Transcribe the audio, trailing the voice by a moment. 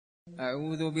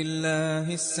أعوذ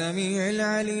بالله السميع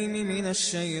العليم من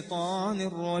الشيطان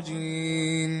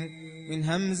الرجيم من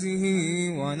همزه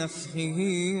ونفخه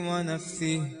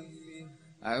ونفثه.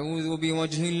 أعوذ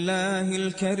بوجه الله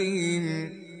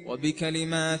الكريم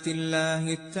وبكلمات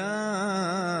الله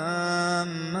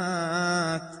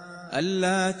التامات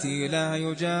اللاتي لا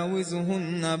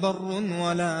يجاوزهن بر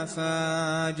ولا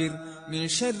فاجر من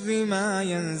شر ما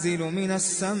ينزل من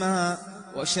السماء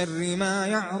وشر ما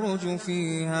يعرج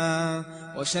فيها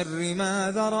وشر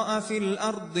ما ذرأ في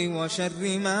الأرض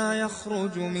وشر ما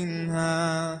يخرج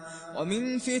منها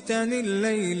ومن فتن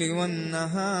الليل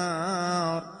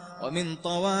والنهار ومن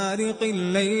طوارق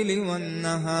الليل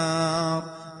والنهار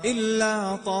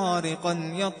إلا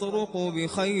طارقا يطرق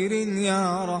بخير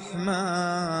يا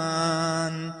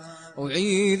رحمن.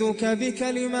 أعيذك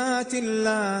بكلمات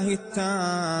الله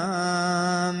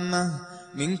التامة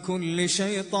من كل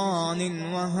شيطان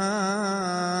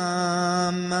وهامة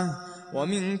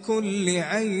ومن كل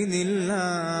عين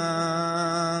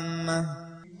لامة.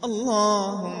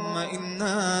 اللهم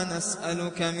إنا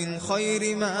نسألك من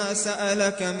خير ما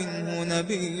سألك منه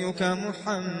نبيك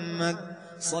محمد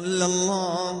صلى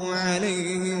الله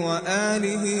عليه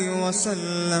وآله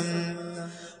وسلم،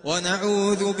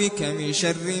 ونعوذ بك من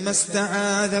شر ما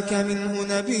استعاذك منه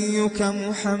نبيك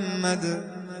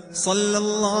محمد صلى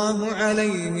الله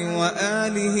عليه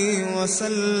وآله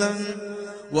وسلم،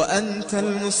 وأنت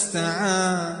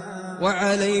المستعان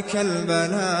وعليك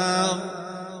البلاغ،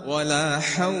 ولا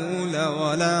حول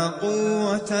ولا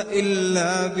قوة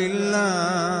إلا بالله.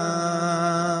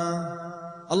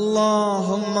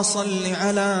 اللهم صل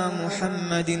على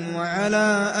محمد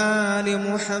وعلى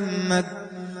آل محمد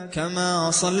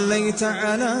كما صليت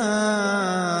على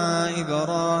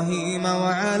إبراهيم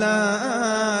وعلى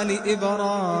آل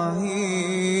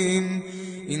إبراهيم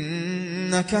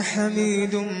إنك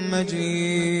حميد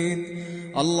مجيد.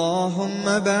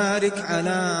 اللهم بارك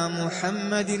على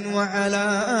محمد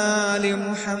وعلى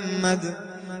آل محمد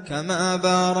كما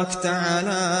باركت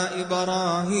على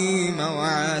إبراهيم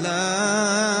وعلى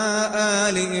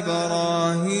آل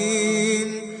إبراهيم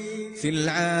في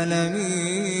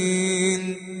العالمين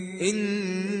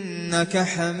إنك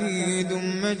حميد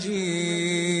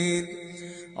مجيد.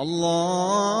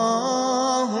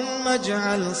 اللهم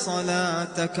اجعل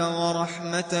صلاتك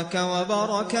ورحمتك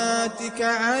وبركاتك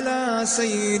على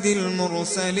سيد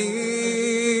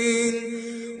المرسلين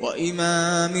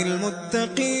وإمام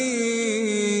المتقين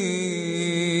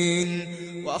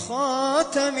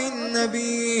وخاتم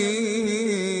النبيين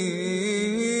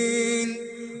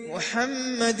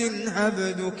محمد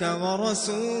عبدك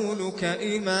ورسولك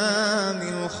إمام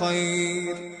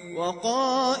الخير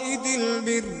وقائد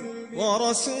البر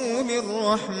ورسول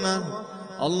الرحمة.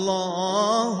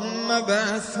 اللهم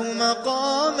بعثه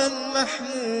مقاما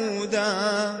محمودا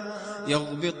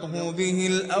يغبطه به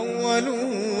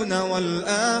الأولون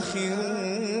والآخرون.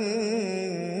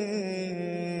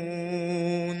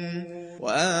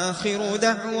 وآخر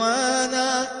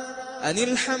دعوانا أن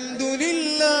الحمد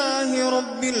لله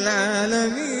رب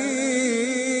العالمين،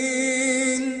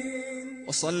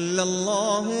 وصلى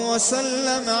الله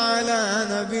وسلم على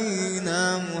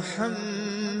نبينا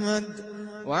محمد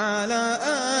وعلى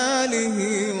آله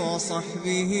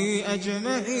وصحبه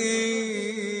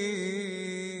أجمعين.